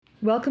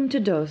Welcome to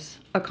Dos,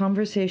 a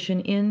conversation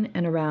in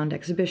and around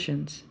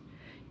exhibitions.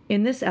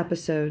 In this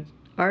episode,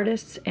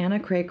 artists Anna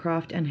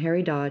Craycroft and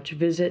Harry Dodge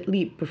visit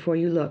Leap Before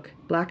You Look,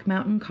 Black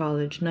Mountain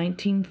College,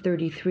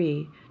 1933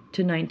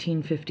 to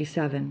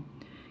 1957,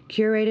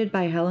 curated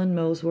by Helen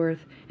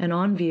Molesworth and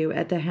on view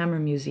at the Hammer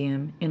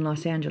Museum in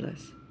Los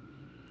Angeles.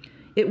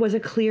 It was a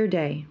clear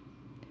day.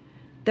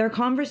 Their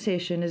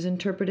conversation is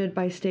interpreted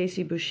by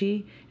Stacy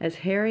Bouchy as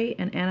Harry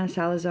and Anna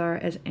Salazar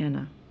as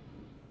Anna.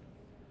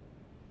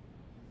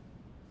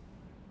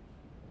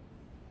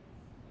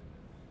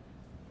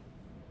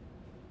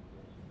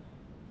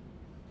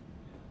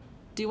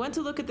 Do you want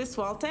to look at this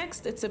wall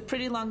text? It's a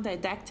pretty long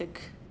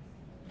didactic.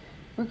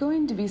 We're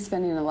going to be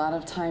spending a lot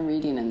of time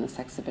reading in this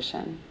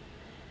exhibition.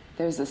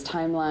 There's this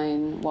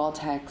timeline, wall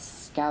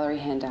text, gallery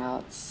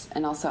handouts,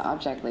 and also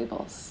object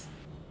labels.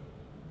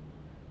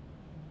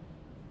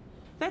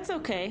 That's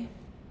okay.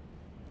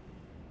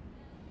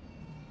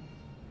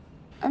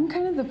 I'm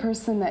kind of the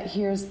person that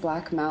hears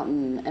Black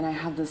Mountain, and I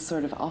have this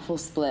sort of awful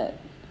split.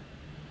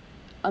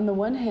 On the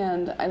one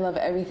hand, I love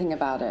everything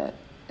about it.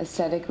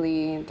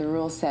 Aesthetically, the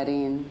rural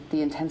setting,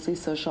 the intensely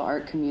social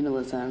art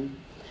communalism.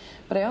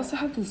 But I also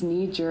have this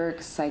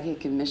knee-jerk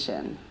psychic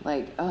admission,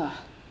 like, a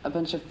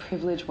bunch of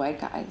privileged white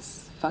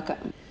guys. Fuck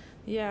them.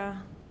 Yeah,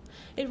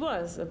 it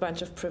was a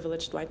bunch of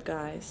privileged white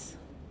guys.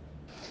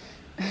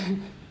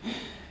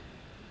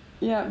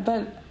 Yeah,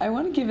 but I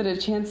want to give it a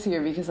chance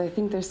here because I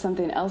think there's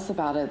something else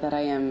about it that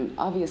I am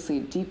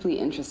obviously deeply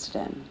interested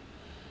in.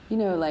 You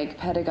know, like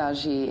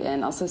pedagogy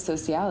and also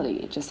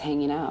sociality, just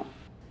hanging out.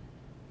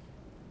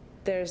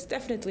 There's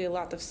definitely a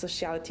lot of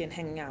sociality in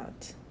hanging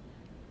out.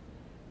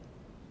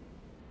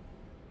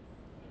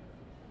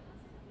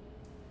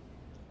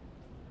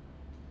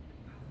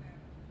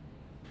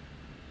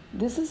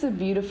 This is a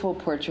beautiful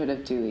portrait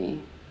of Dewey.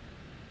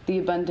 The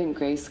abundant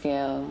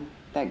grayscale,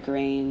 that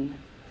grain,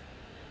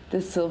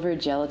 the silver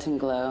gelatin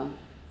glow.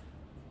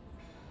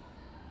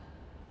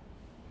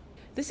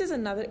 This is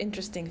another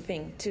interesting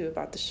thing, too,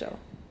 about the show.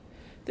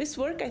 This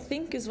work, I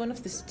think, is one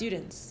of the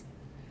students'.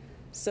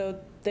 So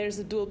there's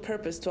a dual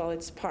purpose to all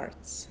its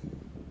parts.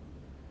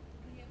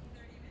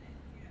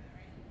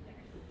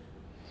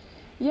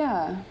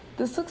 Yeah,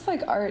 this looks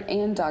like art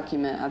and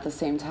document at the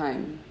same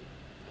time.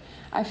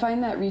 I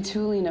find that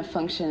retooling of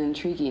function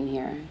intriguing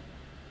here.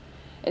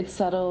 It's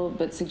subtle,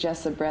 but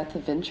suggests a breadth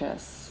of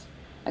interest,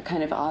 a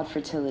kind of odd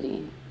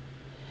fertility.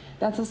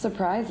 That's a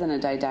surprise in a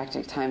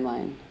didactic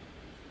timeline.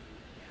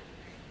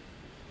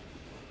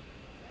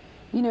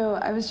 You know,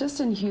 I was just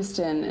in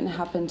Houston and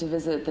happened to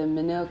visit the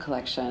Menil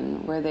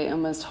collection, where they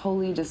almost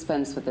wholly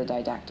dispense with the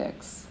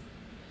didactics.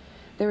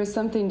 There was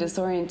something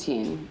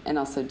disorienting, and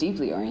also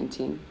deeply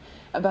orienting,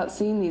 about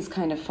seeing these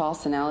kind of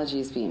false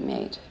analogies being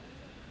made.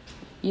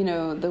 You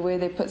know, the way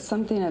they put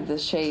something of the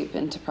shape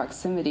into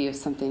proximity of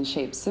something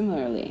shaped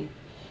similarly,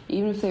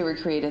 even if they were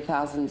created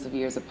thousands of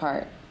years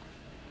apart.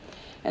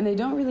 And they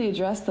don't really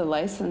address the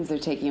license they're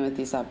taking with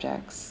these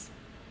objects.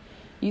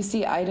 You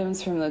see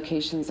items from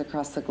locations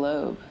across the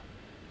globe,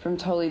 from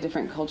totally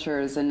different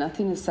cultures, and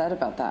nothing is said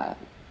about that.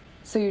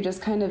 So you're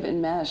just kind of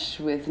enmeshed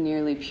with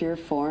nearly pure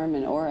form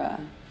and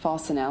aura,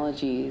 false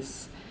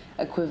analogies,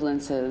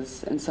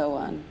 equivalences, and so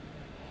on.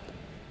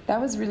 That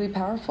was really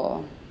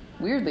powerful,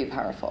 weirdly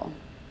powerful.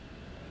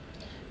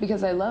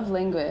 Because I love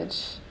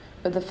language,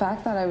 but the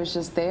fact that I was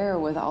just there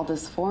with all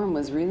this form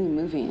was really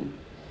moving.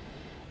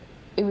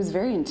 It was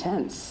very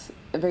intense,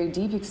 a very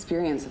deep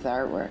experience of the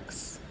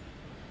artworks.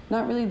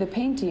 Not really the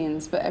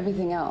paintings, but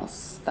everything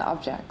else, the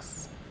objects.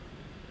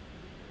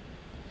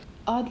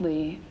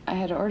 Oddly, I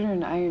had ordered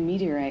an iron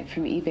meteorite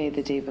from eBay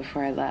the day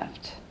before I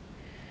left.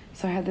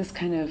 So I had this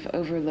kind of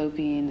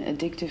overloping,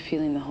 addictive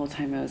feeling the whole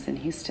time I was in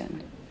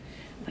Houston.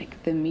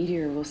 Like the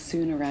meteor will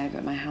soon arrive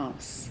at my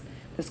house.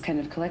 This kind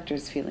of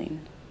collector's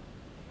feeling.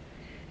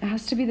 It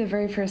has to be the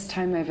very first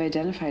time I've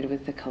identified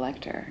with the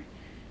collector,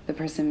 the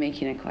person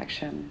making a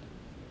collection.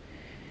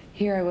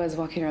 Here I was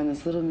walking around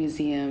this little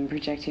museum,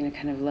 projecting a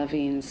kind of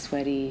loving,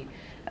 sweaty,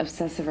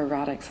 obsessive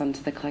erotics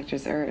onto the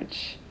collector's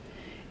urge.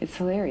 It's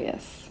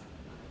hilarious.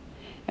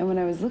 And when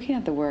I was looking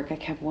at the work, I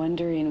kept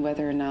wondering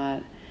whether or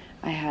not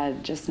I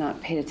had just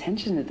not paid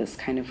attention to this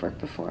kind of work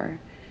before,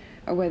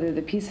 or whether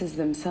the pieces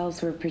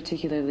themselves were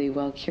particularly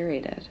well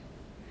curated.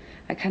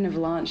 I kind of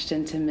launched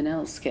into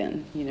Menil's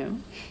skin, you know?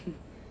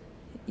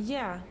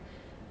 Yeah.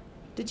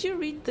 Did you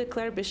read the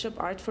Claire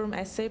Bishop Art Forum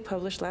essay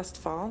published last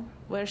fall,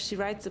 where she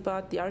writes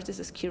about the artist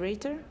as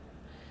curator?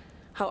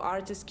 How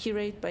artists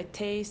curate by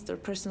taste or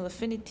personal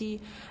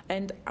affinity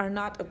and are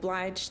not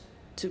obliged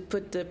to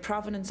put the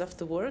provenance of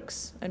the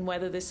works, and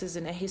whether this is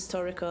an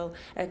ahistorical,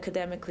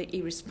 academically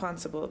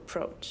irresponsible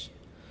approach.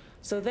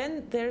 So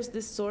then there's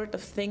this sort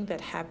of thing that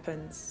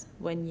happens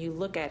when you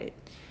look at it.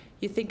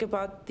 You think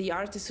about the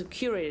artist who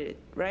curated it,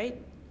 right?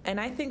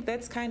 And I think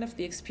that's kind of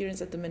the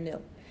experience at the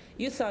Menil.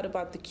 You thought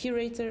about the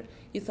curator,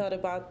 you thought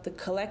about the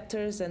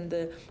collectors and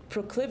the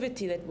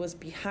proclivity that was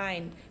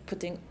behind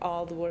putting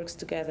all the works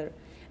together.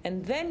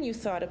 And then you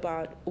thought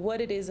about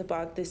what it is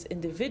about this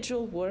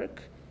individual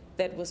work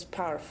that was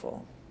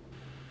powerful.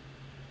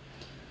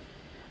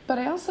 But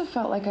I also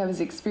felt like I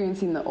was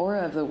experiencing the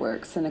aura of the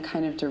works in a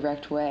kind of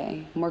direct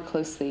way, more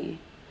closely,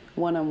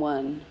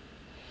 one-on-one.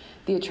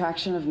 The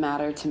attraction of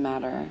matter to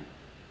matter.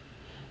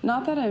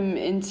 Not that I'm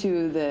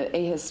into the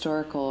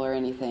ahistorical or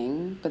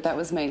anything, but that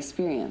was my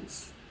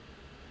experience.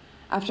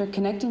 After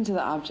connecting to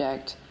the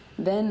object,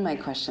 then my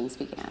questions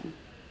began.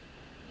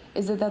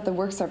 Is it that the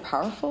works are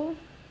powerful?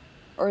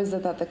 Or is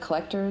it that the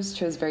collectors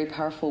chose very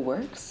powerful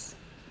works?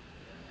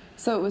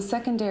 So it was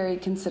secondary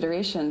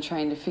consideration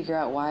trying to figure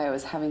out why I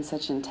was having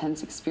such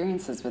intense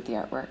experiences with the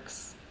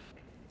artworks.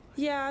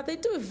 Yeah, they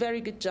do a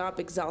very good job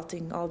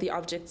exalting all the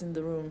objects in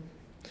the room.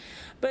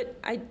 But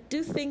I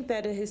do think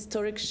that a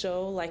historic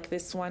show like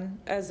this one,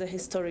 as a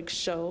historic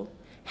show,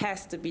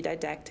 has to be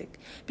didactic,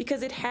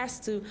 because it has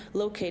to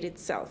locate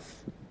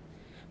itself.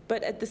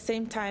 But at the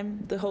same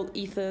time, the whole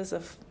ethos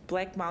of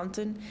Black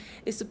Mountain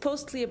is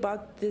supposedly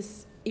about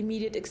this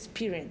immediate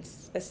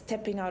experience, a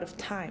stepping out of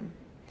time.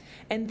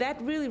 And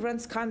that really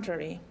runs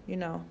contrary, you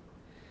know.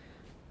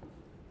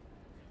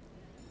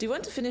 Do you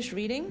want to finish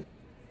reading?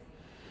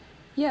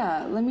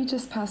 Yeah, let me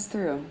just pass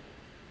through.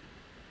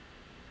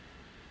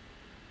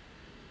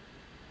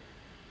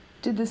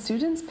 Did the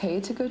students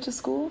pay to go to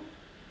school?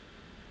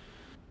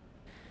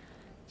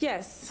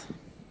 Yes.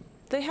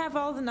 They have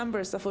all the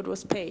numbers of what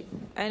was paid,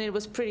 and it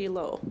was pretty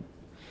low.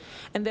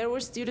 And there were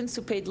students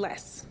who paid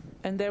less,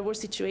 and there were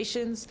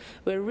situations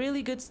where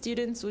really good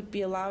students would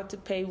be allowed to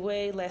pay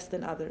way less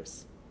than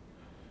others.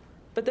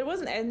 But there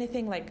wasn't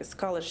anything like a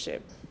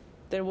scholarship.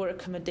 There were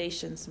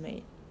accommodations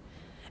made.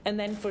 And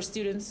then for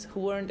students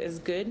who weren't as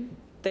good,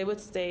 they would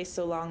stay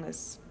so long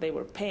as they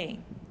were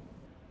paying.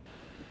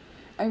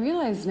 I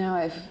realize now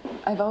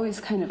I've always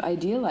kind of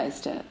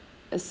idealized it,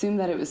 assumed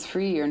that it was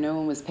free or no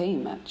one was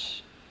paying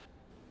much.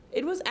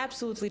 It was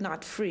absolutely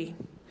not free,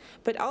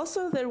 but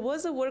also there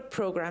was a work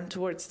program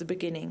towards the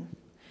beginning.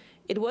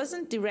 It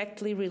wasn't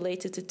directly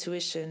related to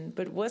tuition,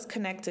 but was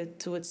connected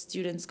to what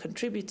students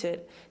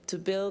contributed to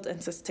build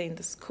and sustain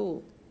the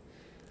school.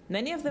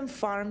 Many of them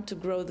farmed to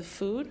grow the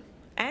food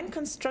and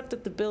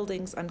constructed the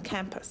buildings on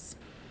campus.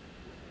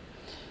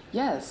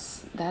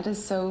 Yes, that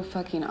is so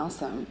fucking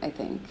awesome, I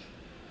think.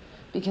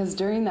 Because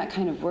during that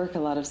kind of work, a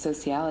lot of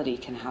sociality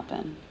can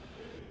happen.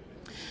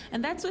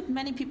 And that's what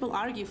many people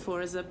argue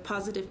for as a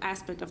positive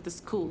aspect of the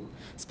school,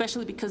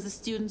 especially because the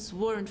students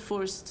weren't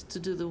forced to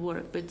do the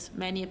work, but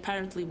many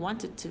apparently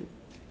wanted to.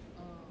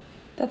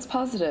 That's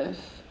positive.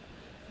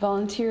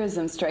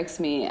 Volunteerism strikes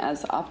me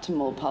as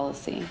optimal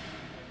policy.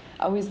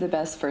 Always the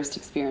best first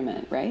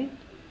experiment, right?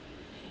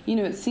 You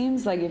know, it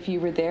seems like if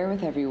you were there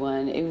with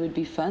everyone, it would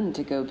be fun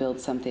to go build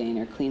something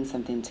or clean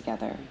something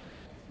together.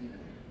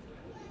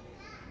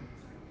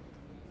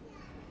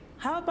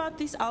 How about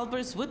these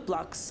Albers wood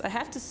blocks? I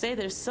have to say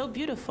they're so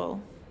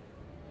beautiful.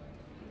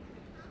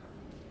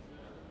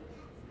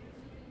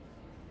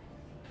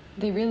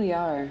 They really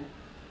are.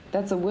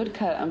 That's a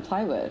woodcut on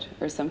plywood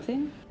or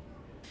something?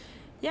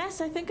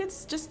 Yes, I think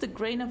it's just the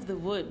grain of the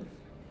wood.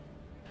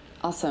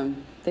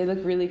 Awesome. They look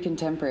really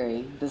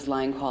contemporary, this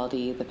line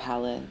quality, the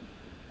palette.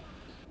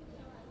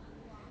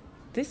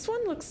 This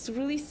one looks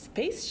really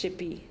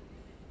spaceshipy.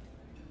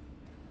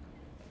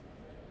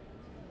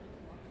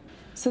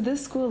 So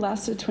this school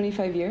lasted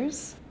 25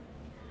 years?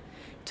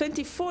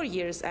 24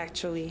 years,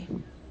 actually.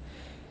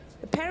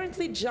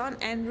 Apparently, John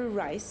Andrew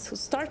Rice, who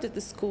started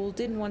the school,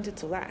 didn't want it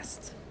to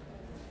last.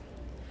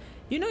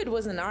 You know it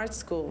was an art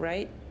school,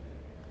 right?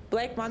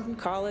 Black Mountain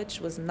College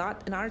was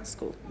not an art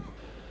school.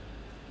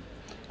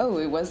 Oh,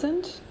 it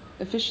wasn't?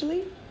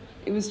 Officially?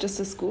 It was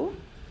just a school?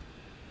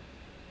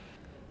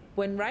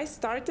 When Rice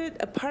started,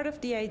 a part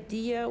of the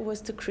idea was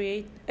to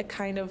create a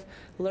kind of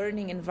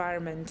learning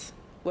environment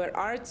where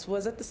arts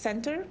was at the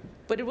center,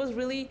 but it was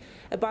really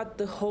about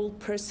the whole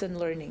person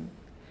learning,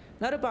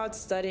 not about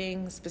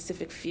studying a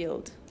specific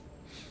field.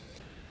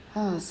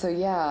 Oh, so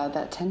yeah,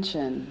 that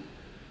tension.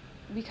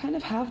 We kind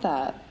of have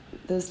that.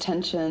 Those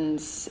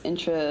tensions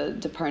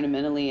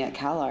intra-departmentally at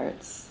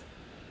CalArts.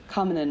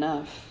 Common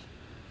enough.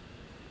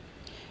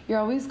 You're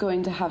always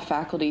going to have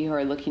faculty who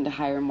are looking to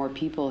hire more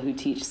people who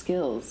teach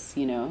skills,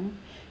 you know,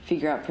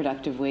 figure out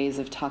productive ways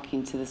of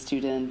talking to the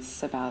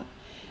students about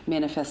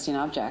manifesting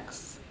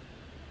objects.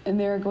 And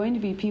there are going to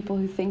be people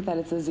who think that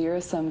it's a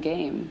zero-sum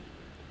game.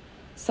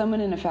 Someone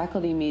in a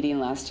faculty meeting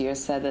last year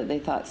said that they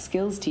thought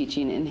skills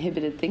teaching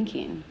inhibited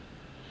thinking.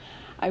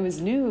 I was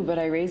new, but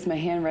I raised my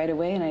hand right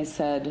away and I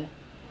said,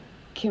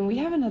 can we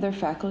have another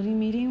faculty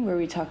meeting where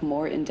we talk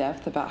more in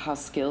depth about how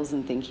skills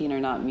and thinking are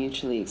not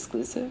mutually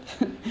exclusive?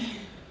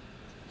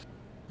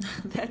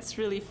 That's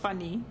really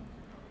funny.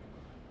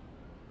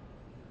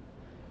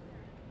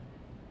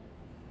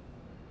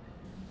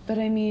 But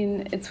I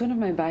mean, it's one of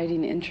my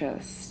abiding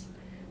interests.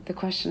 The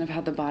question of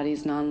how the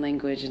body's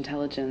non-language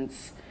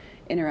intelligence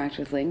interact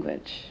with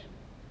language.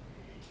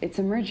 It's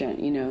emergent,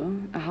 you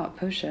know, a hot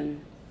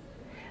potion.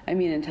 I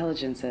mean,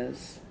 intelligence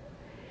is.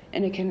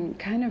 And it can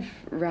kind of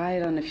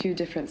ride on a few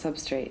different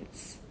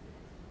substrates.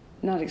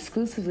 Not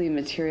exclusively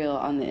material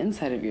on the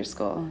inside of your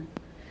skull.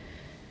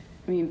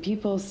 I mean,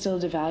 people still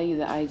devalue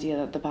the idea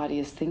that the body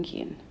is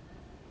thinking.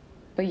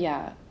 But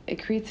yeah,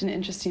 It creates an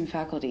interesting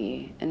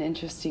faculty, an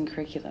interesting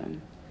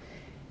curriculum.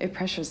 It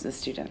pressures the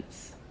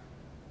students.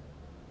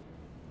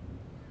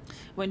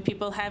 When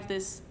people have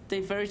this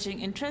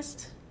diverging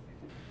interest?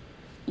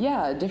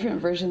 Yeah,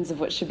 different versions of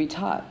what should be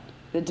taught.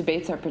 The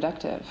debates are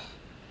productive.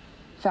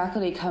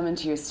 Faculty come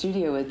into your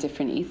studio with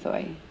different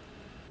ethos.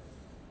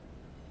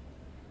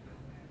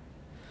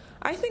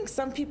 I think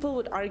some people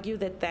would argue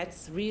that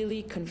that's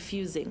really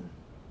confusing.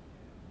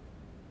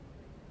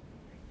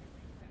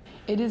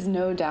 It is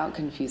no doubt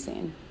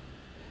confusing,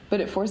 but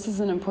it forces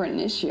an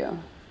important issue.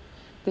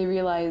 They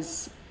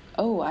realize,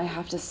 oh, I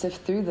have to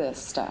sift through this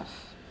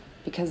stuff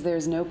because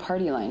there's no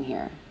party line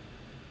here.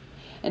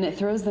 And it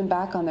throws them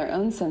back on their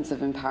own sense of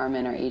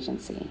empowerment or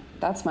agency.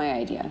 That's my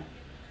idea.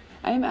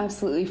 I am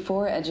absolutely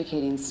for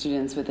educating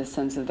students with a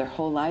sense of their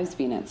whole lives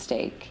being at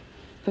stake,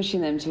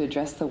 pushing them to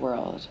address the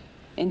world,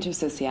 enter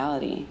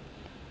sociality,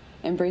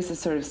 embrace a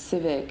sort of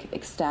civic,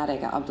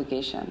 ecstatic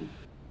obligation.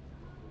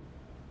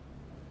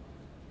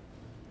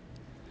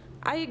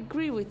 I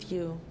agree with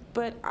you,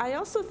 but I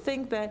also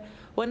think that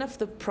one of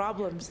the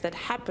problems that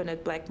happened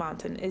at Black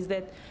Mountain is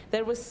that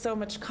there was so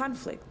much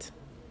conflict.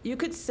 You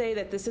could say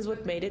that this is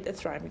what made it a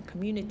thriving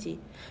community,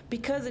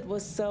 because it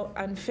was so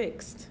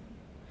unfixed.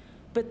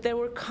 But there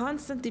were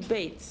constant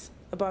debates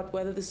about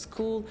whether the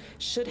school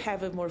should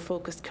have a more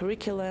focused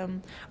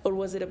curriculum, or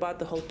was it about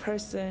the whole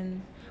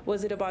person?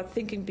 Was it about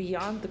thinking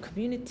beyond the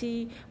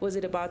community? Was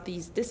it about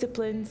these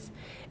disciplines?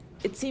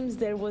 It seems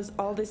there was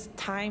all this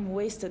time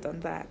wasted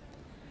on that.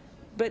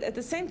 But at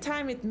the same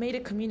time, it made a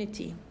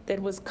community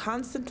that was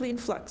constantly in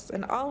flux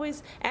and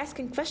always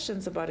asking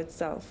questions about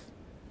itself.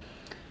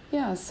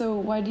 Yeah, so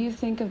why do you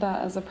think of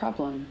that as a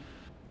problem?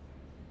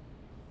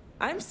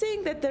 I'm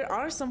saying that there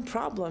are some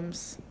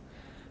problems.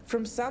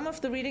 From some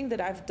of the reading that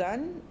I've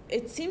done,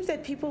 it seems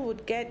that people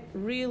would get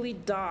really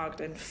dogged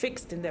and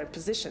fixed in their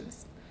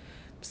positions.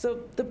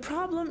 So the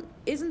problem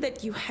isn't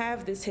that you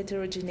have this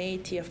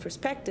heterogeneity of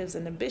perspectives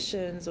and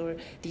ambitions or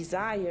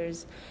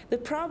desires. The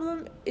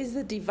problem is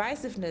the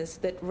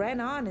divisiveness that ran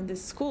on in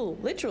this school,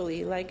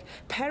 literally, like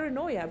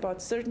paranoia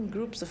about certain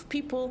groups of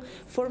people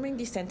forming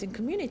dissenting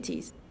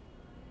communities.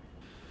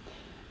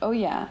 Oh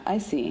yeah, I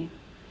see.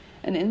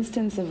 An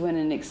instance of when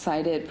an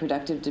excited,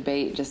 productive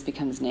debate just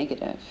becomes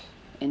negative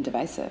and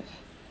divisive.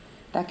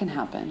 That can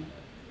happen.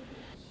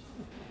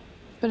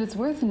 But it's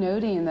worth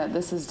noting that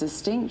this is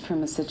distinct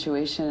from a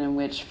situation in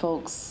which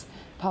folks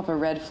pop a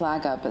red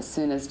flag up as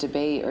soon as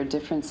debate or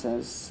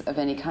differences of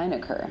any kind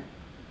occur.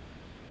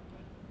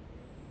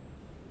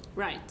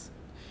 Right.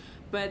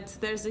 But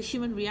there's a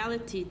human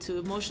reality to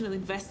emotional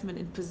investment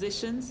in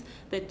positions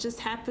that just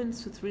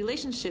happens with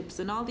relationships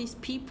and all these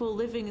people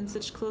living in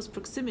such close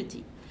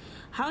proximity.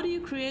 How do you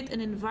create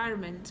an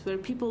environment where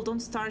people don't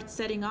start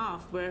setting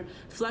off, where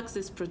flux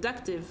is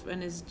productive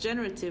and is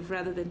generative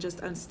rather than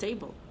just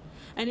unstable?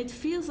 And it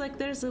feels like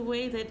there's a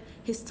way that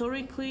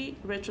historically,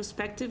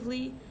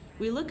 retrospectively,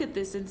 we look at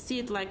this and see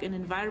it like an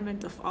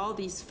environment of all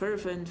these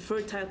fervent,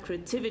 fertile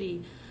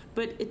creativity,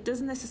 but it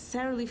doesn't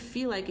necessarily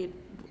feel like it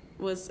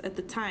was at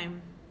the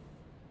time.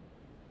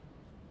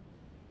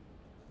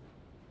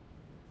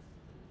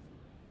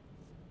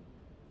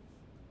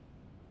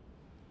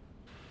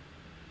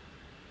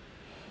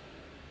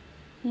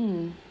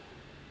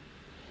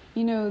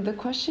 You know, the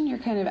question you're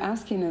kind of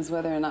asking is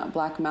whether or not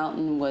Black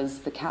Mountain was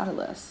the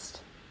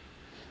catalyst,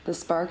 the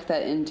spark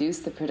that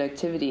induced the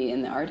productivity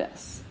in the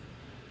artists,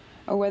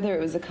 or whether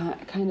it was a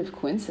kind of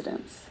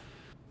coincidence.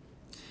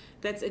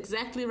 That's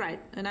exactly right,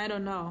 and I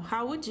don't know.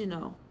 How would you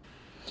know?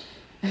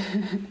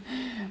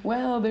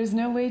 Well, there's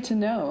no way to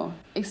know,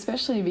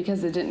 especially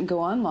because it didn't go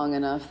on long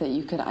enough that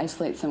you could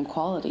isolate some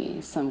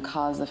quality, some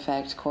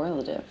cause-effect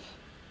correlative.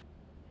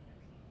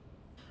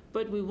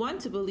 But we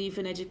want to believe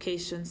in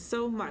education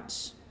so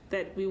much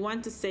that we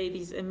want to say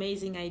these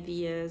amazing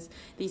ideas,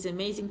 these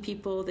amazing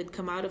people that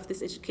come out of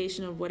this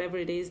education or whatever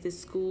it is, this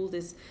school,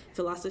 this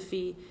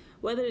philosophy,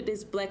 whether it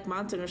is Black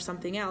Mountain or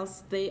something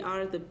else, they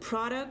are the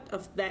product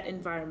of that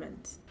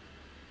environment.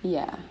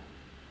 Yeah,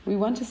 we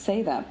want to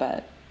say that,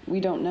 but we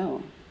don't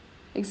know.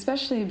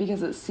 Especially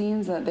because it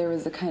seems that there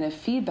was a kind of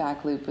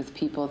feedback loop with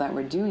people that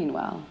were doing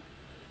well.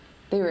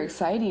 They were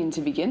exciting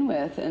to begin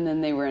with, and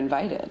then they were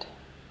invited.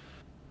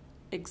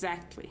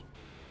 Exactly.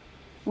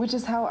 Which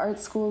is how art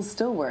schools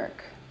still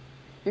work.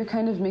 You're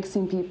kind of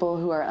mixing people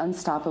who are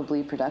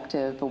unstoppably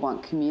productive but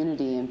want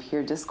community and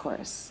peer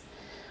discourse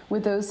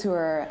with those who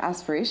are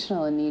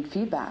aspirational and need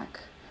feedback,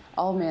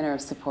 all manner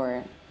of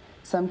support.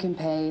 Some can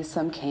pay,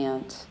 some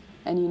can't.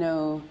 And you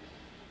know,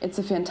 it's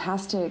a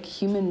fantastic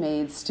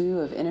human-made stew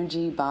of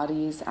energy,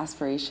 bodies,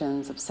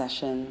 aspirations,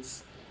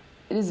 obsessions.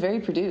 It is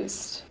very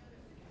produced.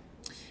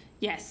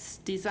 Yes,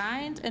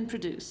 designed and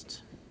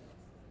produced.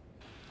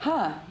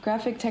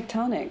 Graphic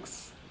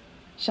tectonics.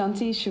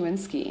 Shanti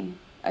Shawinski.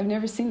 I've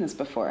never seen this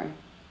before.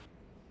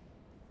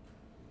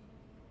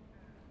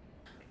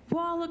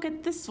 Wow, look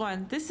at this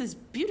one. This is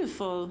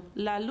beautiful.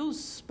 La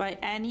Luz by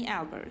Annie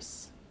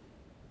Albers.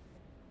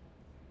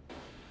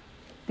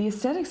 The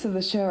aesthetics of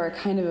the show are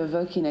kind of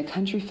evoking a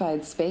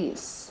countrified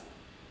space.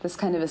 this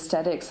kind of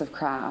aesthetics of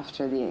craft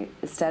or the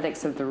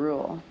aesthetics of the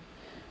rule,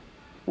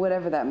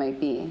 whatever that might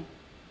be.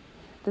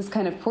 This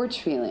kind of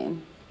porch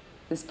feeling,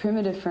 this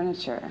primitive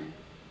furniture.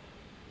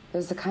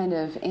 There's a kind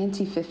of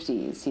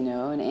anti-50s,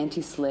 an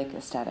anti-slick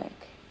aesthetic.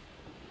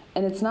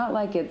 And it's not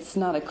like it's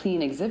not a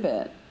clean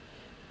exhibit,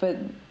 but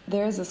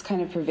there's this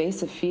kind of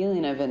pervasive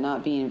feeling of it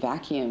not being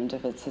vacuumed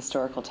of its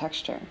historical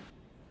texture.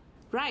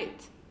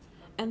 Right.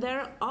 And there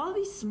are all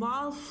these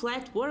small,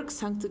 flat works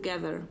hung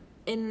together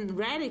in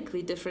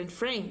radically different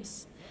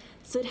frames.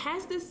 So it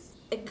has this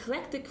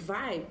eclectic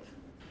vibe.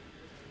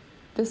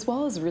 This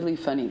wall is really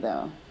funny,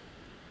 though.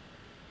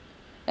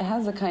 It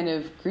has a kind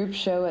of group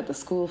show at the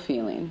school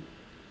feeling.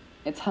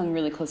 It's hung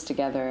really close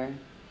together.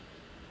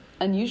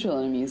 Unusual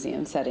in a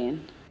museum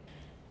setting.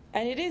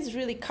 And it is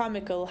really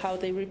comical how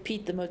they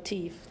repeat the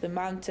motif, the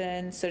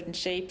mountain, certain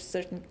shapes,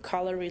 certain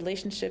color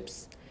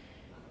relationships.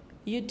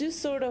 You do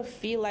sort of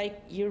feel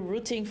like you're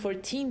rooting for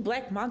Team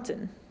Black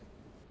Mountain.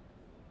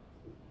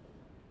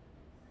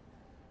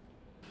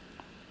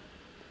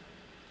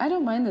 I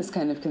don't mind this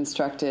kind of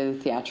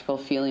constructed, theatrical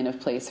feeling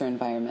of place or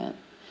environment.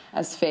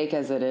 As fake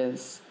as it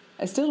is,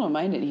 I still don't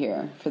mind it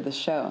here for the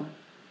show.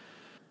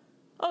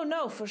 Oh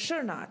no, for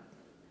sure not.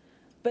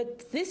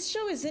 But this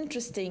show is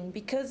interesting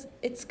because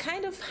it's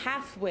kind of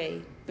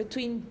halfway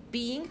between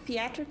being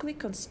theatrically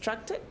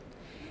constructed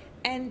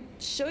and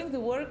showing the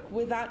work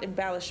without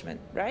embellishment,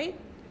 right?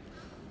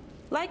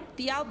 Like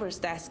the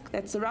Albers desk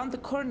that's around the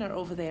corner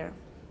over there.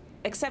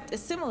 Except a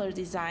similar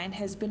design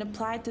has been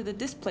applied to the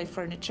display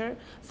furniture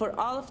for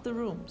all of the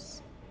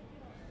rooms.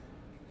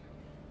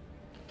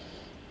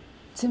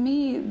 To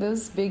me,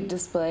 those big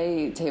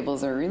display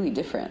tables are really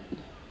different.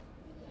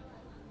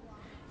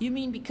 You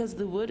mean because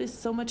the wood is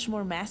so much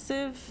more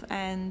massive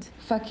and...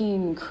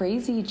 Fucking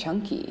crazy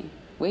chunky.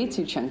 Way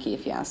too chunky,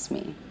 if you ask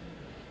me.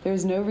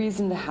 There's no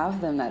reason to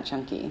have them that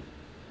chunky.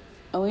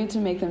 Only to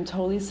make them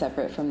totally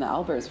separate from the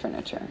Albers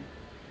furniture.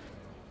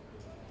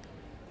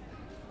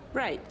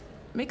 Right.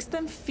 Makes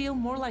them feel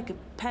more like a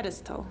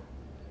pedestal.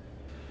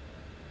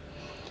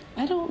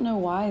 I don't know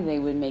why they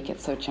would make it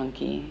so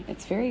chunky.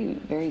 It's very,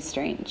 very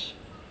strange.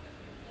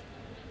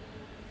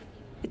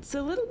 It's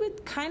a little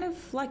bit kind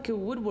of like a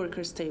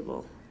woodworker's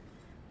table.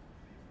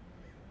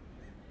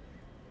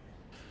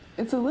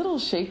 It's a little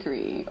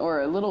shakery,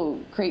 or a little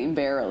crate and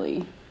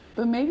barrel-y.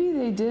 But maybe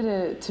they did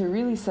it to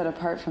really set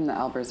apart from the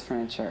Albers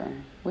furniture,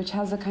 which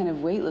has a kind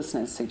of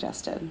weightlessness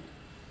suggested.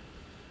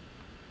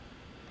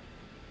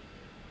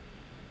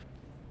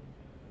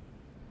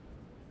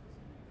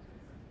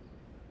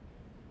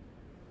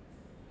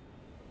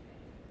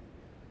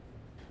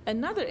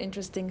 Another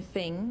interesting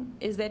thing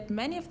is that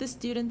many of the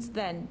students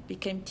then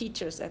became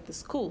teachers at the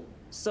school.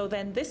 So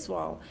then this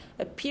wall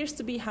appears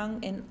to be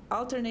hung in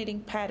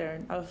alternating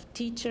pattern of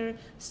teacher,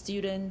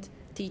 student,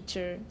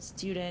 teacher,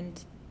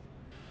 student.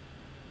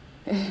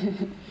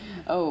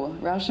 Oh,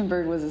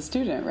 Rauschenberg was a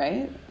student,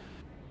 right?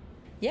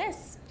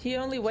 Yes, he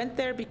only went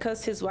there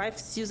because his wife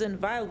Susan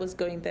Weil was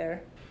going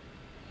there.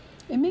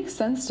 It makes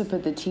sense to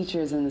put the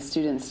teachers and the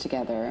students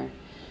together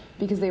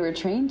because they were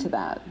trained to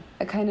that,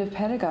 a kind of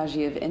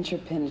pedagogy of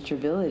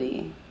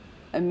interpenetrability,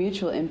 a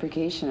mutual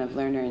imprecation of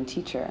learner and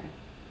teacher.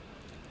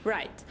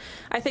 Right.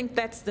 I think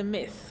that's the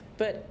myth,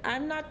 but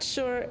I'm not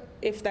sure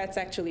if that's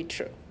actually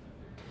true.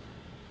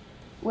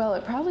 Well,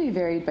 it probably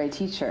varied by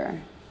teacher.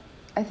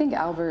 I think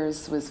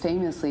Albers was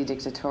famously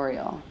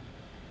dictatorial.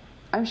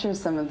 I'm sure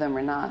some of them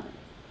were not.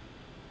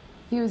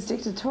 He was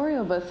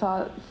dictatorial, but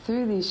thought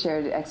through these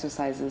shared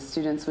exercises,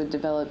 students would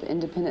develop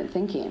independent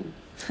thinking.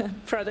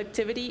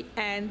 Productivity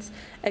and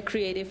a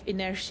creative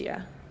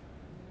inertia.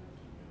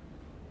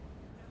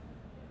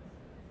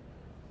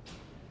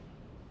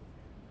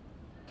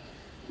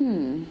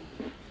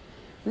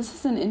 This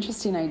is an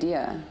interesting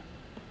idea.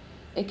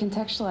 It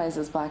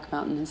contextualizes Black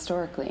Mountain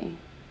historically.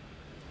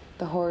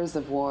 The horrors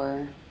of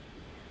war,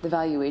 the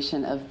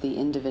valuation of the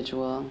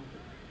individual,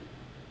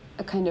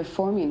 a kind of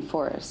forming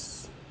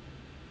force.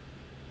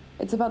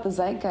 It's about the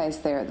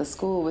zeitgeist there at the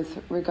school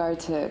with regard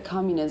to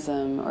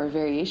communism or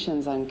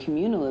variations on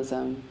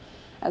communalism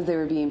as they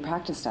were being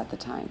practiced at the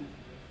time.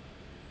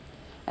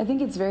 I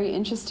think it's very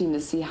interesting to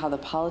see how the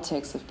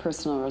politics of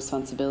personal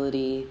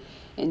responsibility,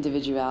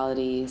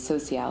 individuality,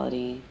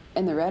 sociality,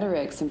 and the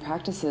rhetorics and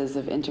practices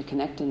of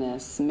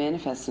interconnectedness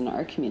manifest in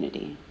our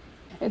community.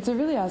 It's a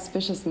really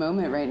auspicious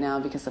moment right now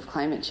because of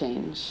climate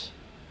change.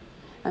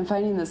 I'm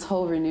finding this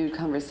whole renewed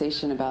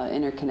conversation about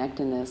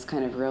interconnectedness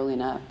kind of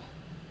rolling up.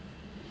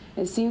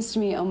 It seems to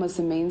me almost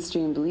a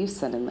mainstream belief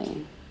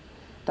suddenly.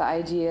 The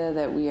idea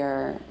that we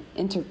are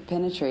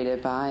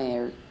interpenetrated by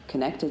or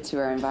connected to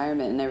our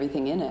environment and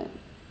everything in it.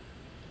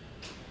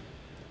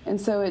 And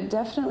so it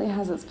definitely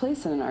has its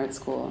place in an art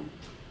school.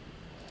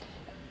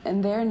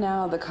 And there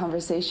now the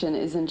conversation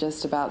isn't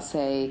just about,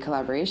 say,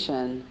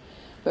 collaboration,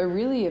 but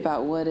really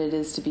about what it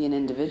is to be an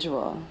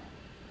individual.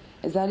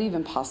 Is that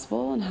even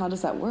possible, and how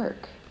does that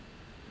work?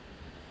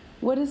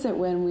 What is it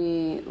when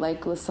we,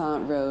 like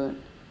Lasant wrote,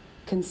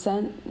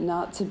 consent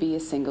not to be a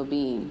single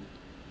being?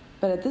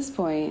 But at this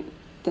point,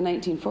 the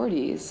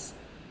 1940s,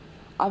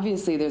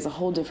 Obviously, there's a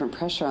whole different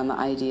pressure on the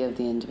idea of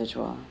the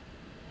individual.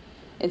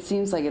 It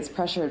seems like it's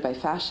pressured by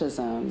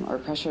fascism or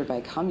pressured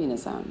by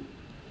communism.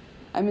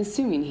 I'm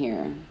assuming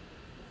here,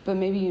 but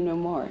maybe you know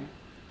more.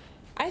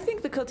 I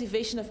think the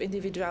cultivation of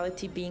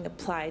individuality being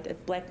applied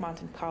at Black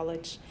Mountain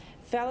College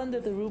fell under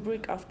the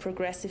rubric of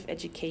progressive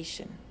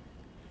education.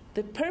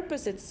 The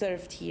purpose it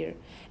served here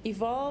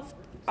evolved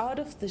out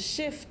of the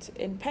shift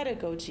in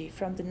pedagogy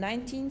from the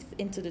 19th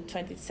into the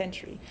 20th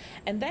century,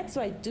 and that's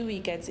why Dewey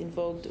gets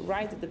invoked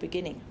right at the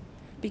beginning,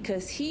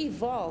 because he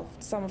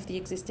evolved some of the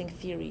existing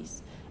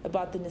theories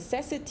about the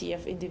necessity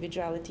of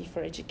individuality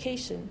for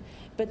education,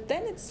 but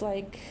then it's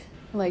like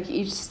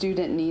each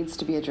student needs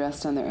to be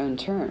addressed on their own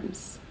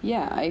terms.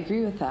 Yeah, I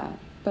agree with that.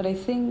 But I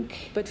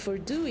think... But for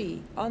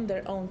Dewey, on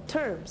their own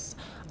terms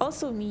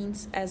also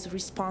means as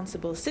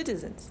responsible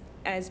citizens,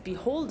 as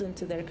beholden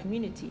to their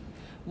community,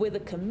 with a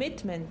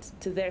commitment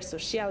to their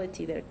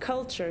sociality, their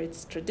culture,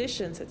 its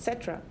traditions,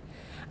 etc.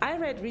 I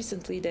read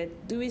recently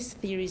that Dewey's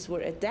theories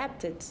were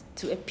adapted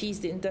to appease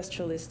the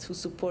industrialists who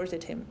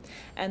supported him,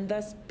 and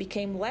thus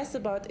became less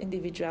about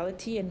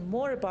individuality and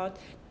more about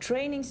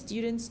training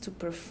students to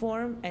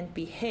perform and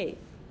behave.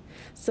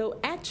 So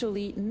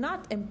actually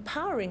not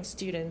empowering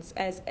students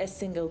as a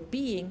single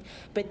being,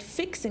 but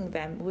fixing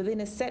them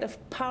within a set of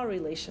power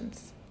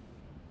relations.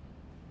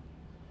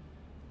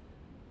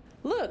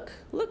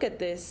 Look at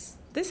this.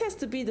 This has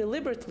to be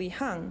deliberately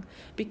hung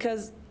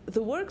because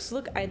the works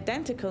look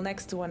identical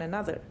next to one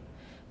another.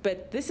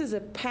 But this is a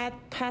Pat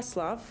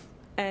Paslov,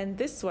 and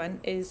this one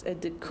is a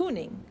de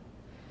Kooning.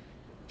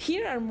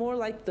 Here are more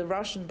like the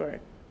Rauschenberg.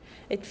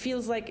 It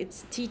feels like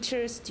it's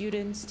teacher,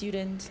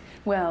 student.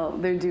 Well,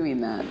 they're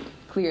doing that,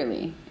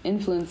 clearly.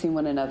 Influencing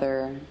one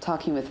another,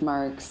 talking with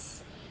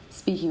marks,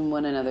 speaking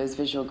one another's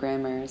visual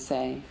grammar,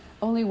 say.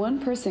 Only one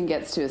person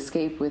gets to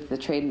escape with the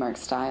trademark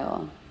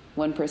style.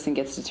 One person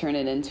gets to turn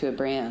it into a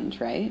brand,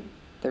 right?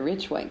 The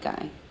rich white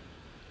guy.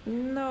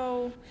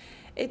 No,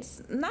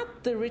 it's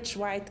not the rich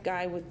white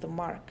guy with the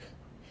mark.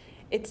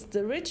 It's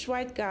the rich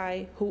white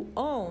guy who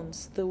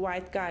owns the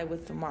white guy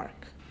with the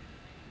mark.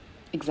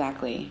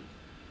 Exactly.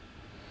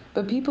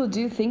 But people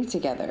do think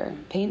together,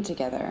 paint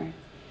together,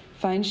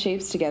 find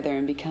shapes together,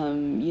 and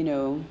become,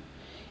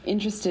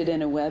 interested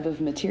in a web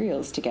of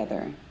materials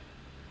together.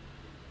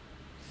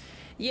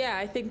 Yeah,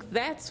 I think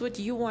that's what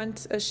you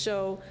want a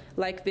show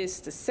like this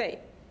to say.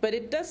 But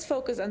it does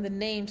focus on the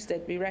names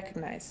that we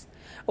recognize.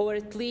 Or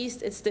at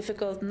least it's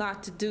difficult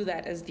not to do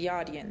that as the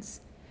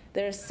audience.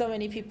 There are so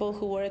many people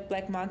who were at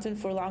Black Mountain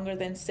for longer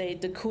than, say,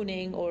 de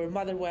Kooning or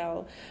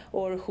Motherwell,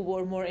 or who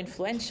were more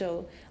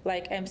influential,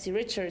 like MC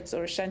Richards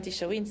or Shanti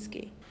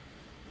Shawinski.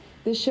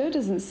 The show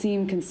doesn't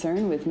seem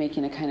concerned with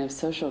making a kind of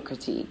social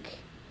critique,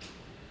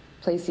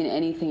 placing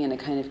anything in a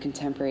kind of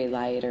contemporary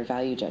light or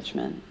value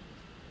judgment.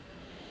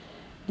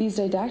 These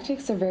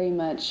didactics are very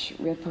much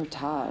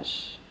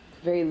reportage,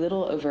 very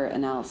little overt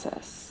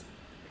analysis.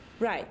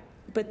 Right,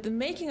 but the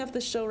making of the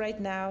show right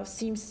now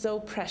seems so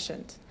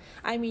prescient.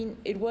 I mean,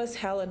 it was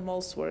Helen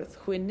Molesworth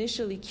who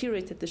initially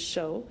curated the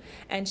show,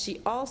 and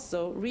she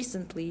also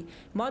recently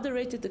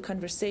moderated the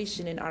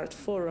conversation in Art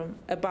Forum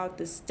about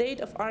the state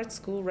of art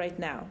school right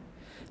now.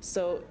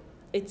 So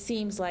it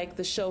seems like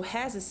the show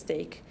has a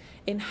stake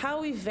in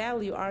how we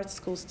value art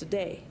schools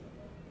today.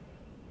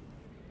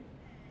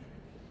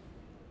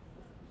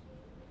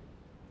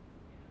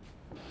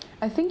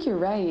 I think you're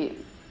right,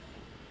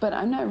 but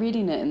I'm not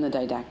reading it in the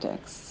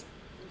didactics.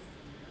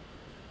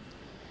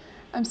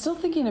 I'm still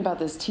thinking about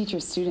this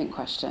teacher-student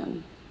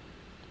question.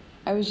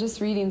 I was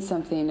just reading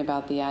something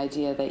about the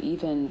idea that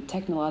even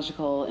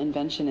technological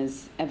invention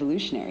is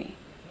evolutionary,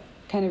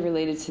 kind of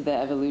related to the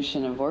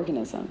evolution of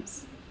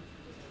organisms.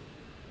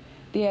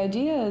 The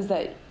idea is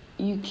that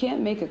you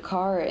can't make a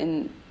car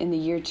in the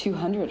year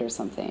 200 or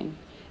something.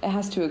 It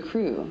has to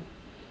accrue.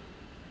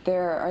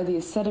 There are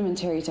these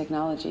sedimentary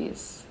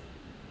technologies.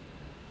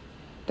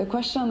 The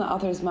question on the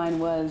author's mind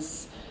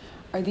was,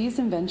 are these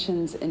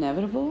inventions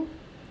inevitable?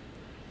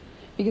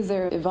 Because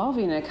they're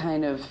evolving in a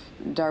kind of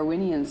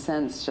Darwinian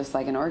sense, just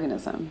like an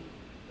organism.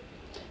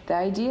 The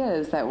idea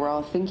is that we're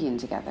all thinking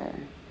together,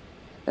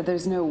 that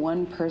there's no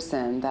one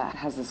person that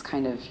has this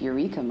kind of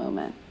eureka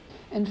moment.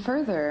 And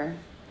further,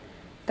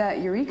 that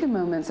eureka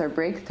moments are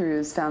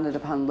breakthroughs founded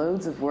upon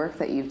loads of work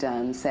that you've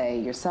done, say,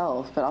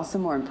 yourself, but also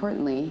more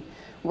importantly,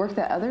 work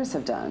that others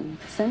have done,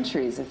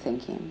 centuries of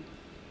thinking.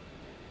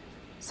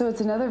 So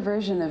it's another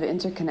version of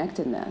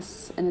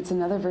interconnectedness, and it's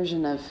another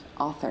version of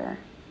author.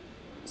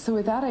 So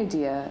with that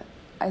idea,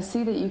 I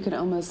see that you can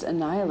almost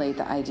annihilate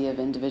the idea of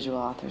individual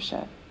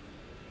authorship.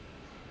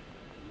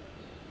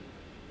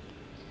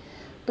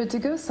 But to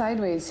go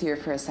sideways here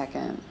for a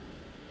second,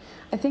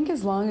 I think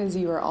as long as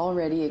you are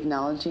already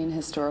acknowledging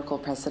historical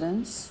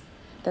precedents,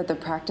 that the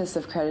practice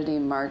of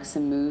crediting marks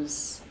and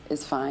moves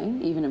is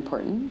fine, even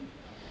important.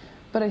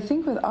 But I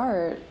think with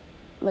art,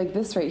 like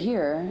this right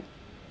here,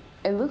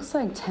 it looks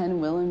like 10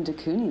 Willem de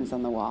Koonings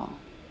on the wall.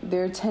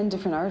 There are 10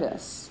 different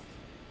artists.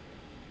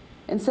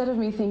 Instead of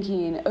me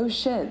thinking, oh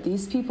shit,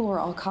 these people were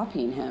all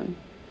copying him,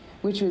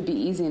 which would be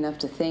easy enough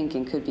to think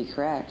and could be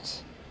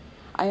correct,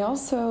 I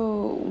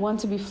also want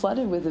to be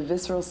flooded with a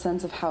visceral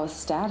sense of how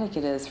ecstatic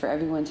it is for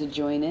everyone to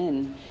join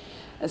in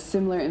a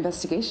similar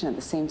investigation at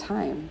the same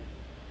time,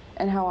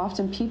 and how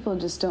often people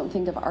just don't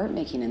think of art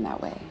making in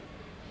that way.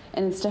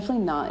 And it's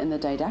definitely not in the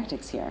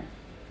didactics here.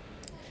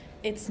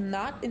 It's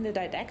not in the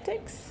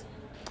didactics?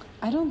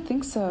 I don't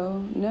think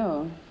so,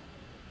 no.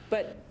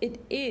 But it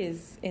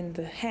is in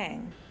the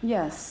hang.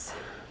 Yes.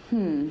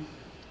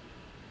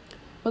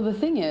 Well, the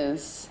thing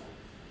is,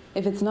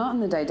 if it's not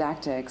in the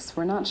didactics,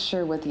 we're not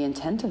sure what the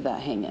intent of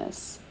that hang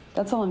is.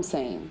 That's all I'm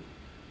saying.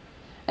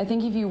 I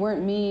think if you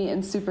weren't me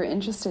and super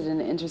interested in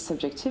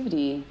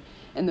intersubjectivity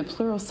and the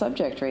plural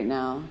subject right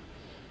now,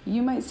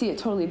 you might see it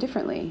totally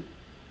differently.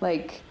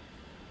 Like,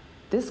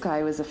 this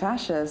guy was a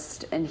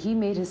fascist and he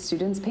made his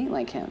students paint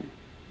like him,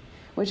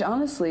 which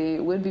honestly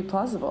would be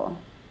plausible.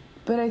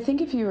 But I think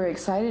if you were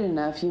excited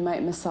enough, you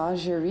might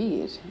massage your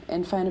read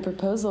and find a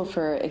proposal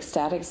for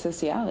ecstatic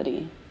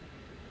sociality.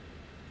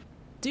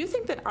 Do you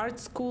think that art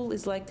school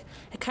is like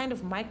a kind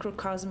of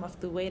microcosm of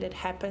the way that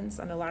happens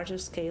on a larger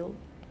scale?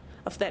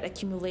 Of that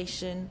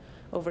accumulation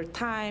over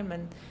time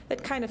and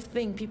that kind of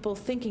thing, people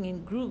thinking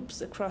in groups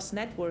across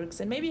networks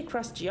and maybe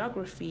across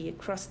geography,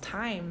 across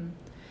time,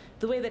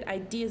 the way that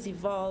ideas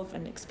evolve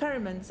and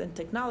experiments and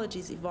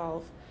technologies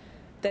evolve,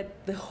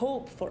 that the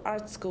hope for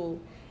art school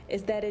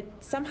is that it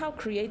somehow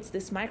creates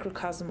this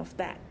microcosm of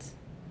that.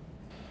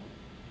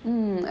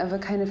 Of a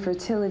kind of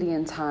fertility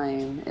in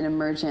time, an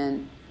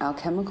emergent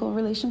alchemical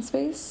relation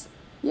space?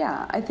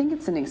 Yeah, I think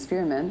it's an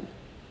experiment.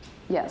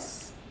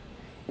 Yes.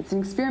 It's an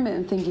experiment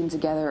in thinking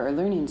together or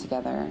learning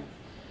together.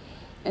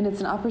 And it's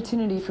an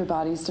opportunity for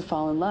bodies to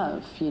fall in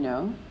love,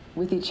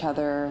 with each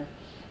other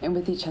and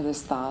with each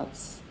other's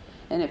thoughts.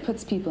 And it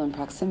puts people in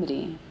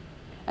proximity.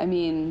 I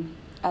mean,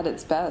 at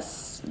its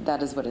best,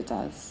 that is what it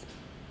does.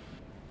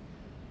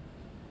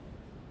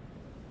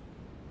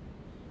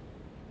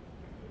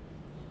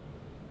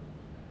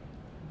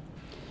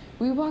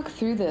 We walk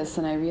through this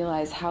and I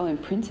realize how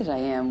imprinted I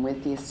am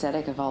with the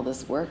aesthetic of all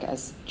this work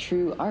as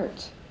true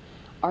art.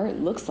 Art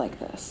looks like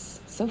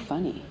this. So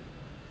funny.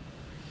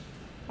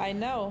 I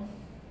know.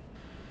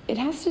 It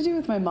has to do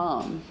with my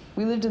mom.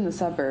 We lived in the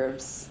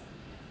suburbs,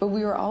 but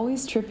we were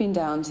always tripping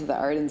down to the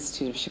Art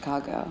Institute of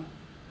Chicago.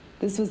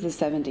 This was the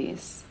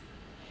 70s.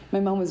 My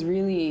mom was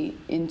really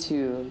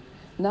into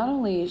not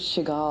only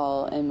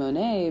Chagall and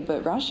Monet,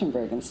 but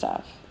Rauschenberg and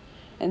stuff.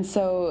 And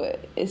so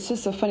it's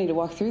just so funny to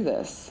walk through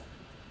this.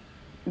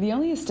 The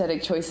only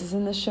aesthetic choices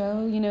in the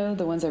show,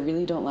 the ones I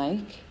really don't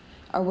like,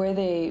 are where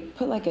they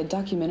put like a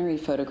documentary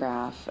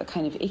photograph, a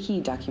kind of icky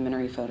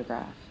documentary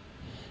photograph,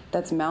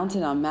 that's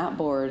mounted on mat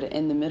board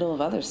in the middle of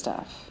other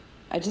stuff.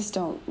 I just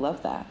don't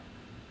love that.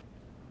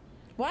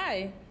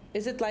 Why?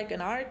 Is it like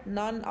an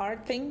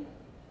non-art thing?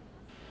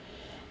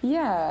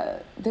 Yeah,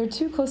 they're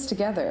too close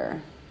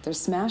together. They're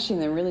smashing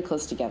them really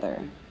close together.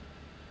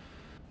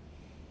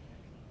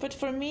 But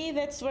for me,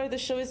 that's where the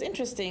show is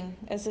interesting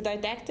as a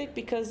didactic,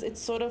 because it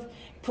sort of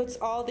puts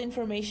all the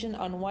information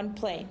on one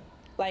plane.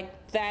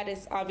 Like, that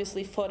is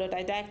obviously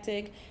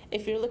photodidactic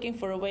if you're looking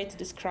for a way to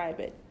describe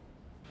it.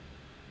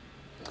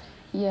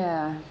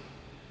 Yeah.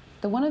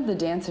 The one of the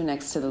dancer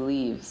next to the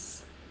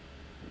leaves.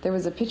 There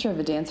was a picture of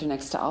a dancer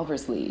next to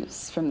Albert's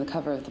leaves from the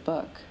cover of the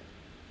book.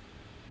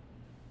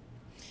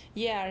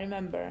 Yeah, I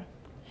remember.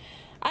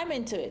 I'm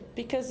into it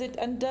because it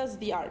undoes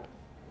the art,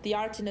 the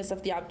artiness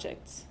of the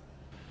objects.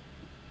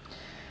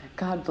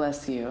 God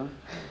bless you.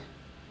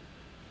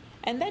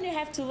 And then you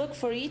have to look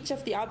for each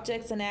of the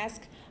objects and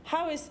ask,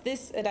 how is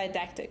this a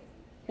didactic?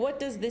 What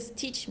does this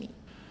teach me?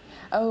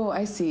 Oh,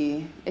 I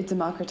see. It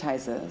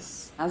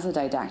democratizes as a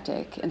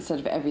didactic instead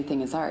of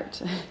everything is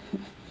art.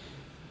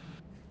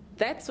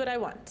 That's what I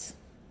want.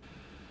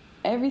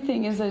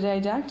 Everything is a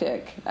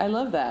didactic. I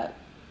love that.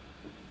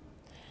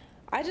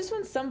 I just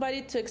want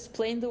somebody to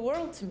explain the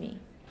world to me.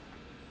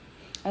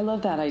 I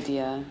love that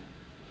idea.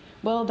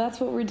 Well, that's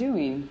what we're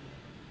doing.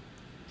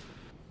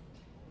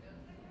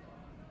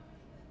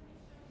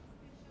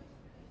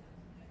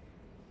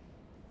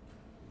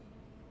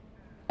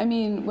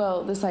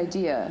 This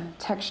idea,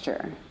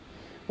 texture,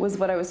 was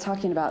what I was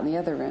talking about in the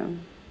other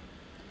room.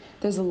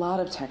 There's a lot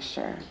of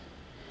texture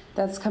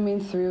that's coming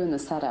through in the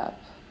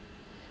setup.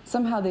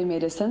 Somehow they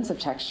made a sense of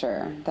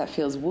texture that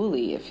feels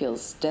woolly, it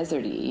feels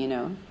deserty,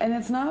 And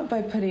it's not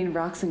by putting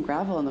rocks and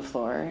gravel on the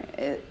floor.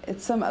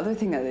 It's some other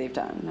thing that they've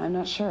done. I'm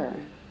not sure.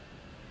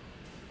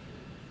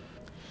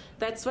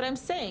 That's what I'm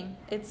saying.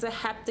 It's a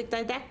haptic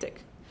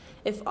didactic.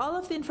 If all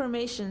of the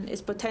information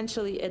is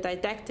potentially a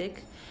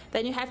didactic,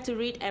 then you have to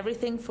read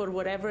everything for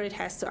whatever it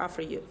has to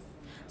offer you.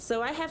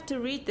 So I have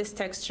to read this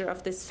texture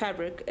of this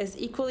fabric as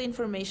equally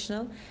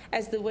informational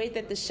as the way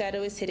that the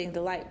shadow is hitting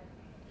the light.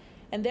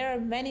 And there are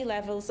many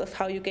levels of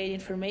how you gain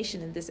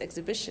information in this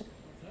exhibition.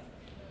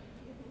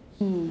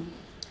 Do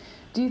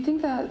you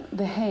think that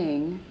the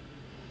hang,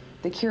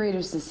 the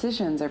curator's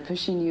decisions, are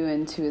pushing you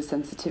into a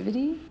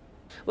sensitivity?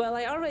 Well,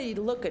 I already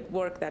look at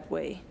work that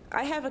way.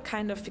 I have a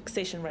kind of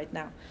fixation right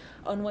now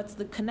on what's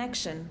the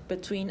connection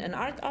between an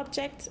art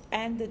object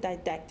and the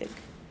didactic.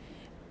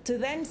 To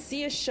then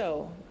see a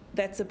show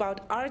that's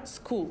about art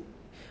school,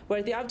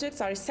 where the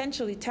objects are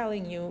essentially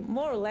telling you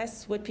more or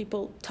less what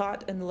people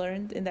taught and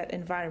learned in that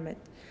environment,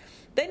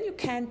 then you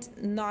can't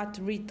not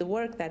read the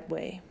work that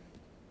way.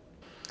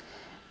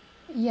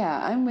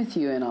 Yeah, I'm with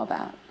you in all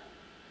that.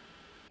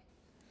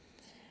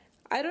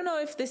 I don't know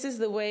if this is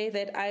the way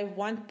that I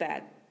want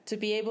that, to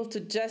be able to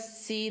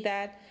just see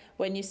that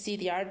when you see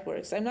the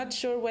artworks. I'm not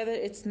sure whether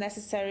it's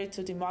necessary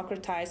to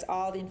democratize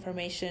all the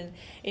information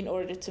in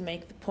order to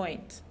make the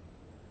point.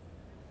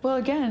 Well,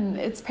 again,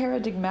 it's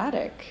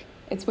paradigmatic.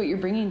 It's what you're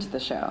bringing to the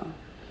show,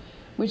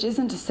 which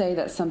isn't to say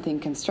that something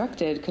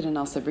constructed couldn't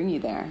also bring you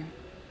there.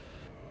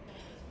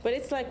 But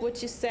it's like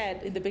what you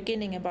said in the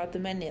beginning about the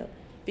Menil.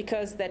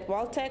 Because that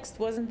wall text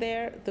wasn't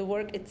there, the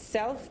work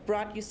itself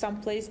brought you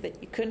someplace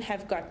that you couldn't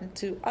have gotten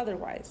to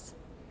otherwise.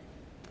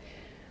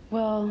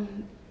 Well,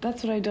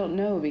 that's what I don't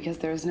know because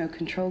there is no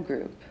control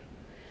group.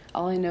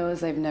 All I know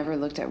is I've never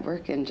looked at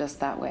work in just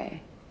that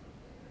way.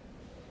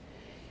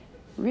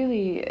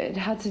 Really, it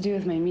had to do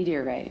with my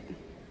meteorite.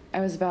 I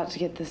was about to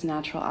get this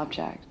natural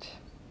object.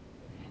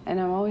 And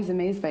I'm always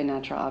amazed by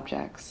natural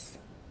objects.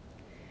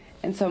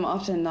 And so I'm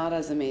often not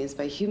as amazed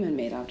by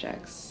human-made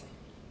objects.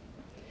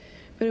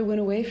 But it went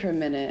away for a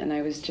minute, and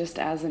I was just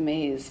as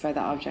amazed by the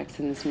objects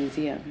in this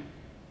museum.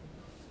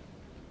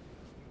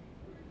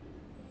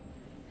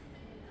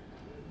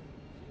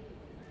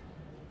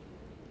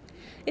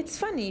 It's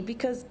funny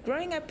because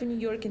growing up in New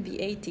York in the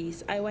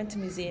 80s, I went to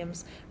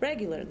museums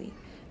regularly,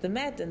 the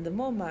Met and the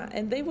MoMA,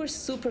 and they were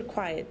super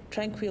quiet,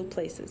 tranquil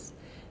places.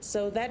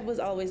 So that was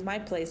always my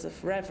place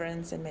of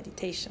reverence and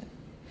meditation.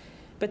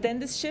 But then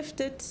this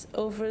shifted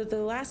over the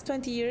last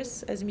 20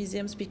 years as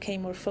museums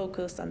became more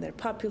focused on their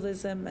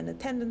populism and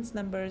attendance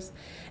numbers,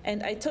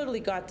 and I totally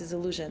got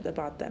disillusioned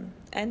about them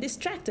and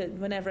distracted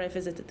whenever I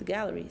visited the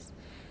galleries.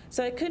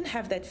 So I couldn't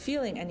have that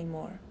feeling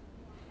anymore.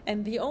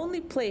 And the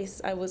only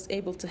place I was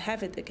able to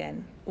have it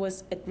again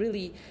was at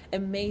really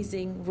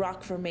amazing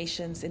rock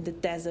formations in the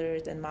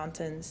desert and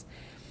mountains.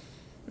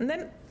 And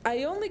then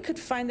I only could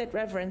find that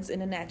reverence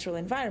in a natural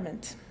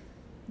environment.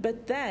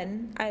 But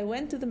then I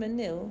went to the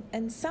Menil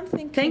and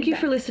something came Thank you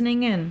back. for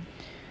listening in.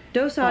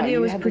 Dose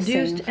Audio is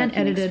produced and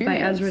edited by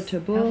Ezra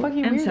Tabul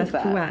and Seth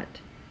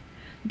Pouat.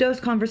 Dose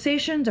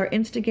Conversations are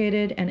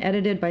instigated and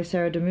edited by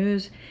Sarah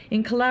Demuse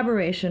in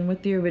collaboration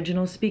with the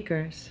original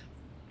speakers.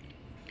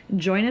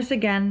 Join us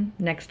again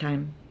next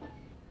time.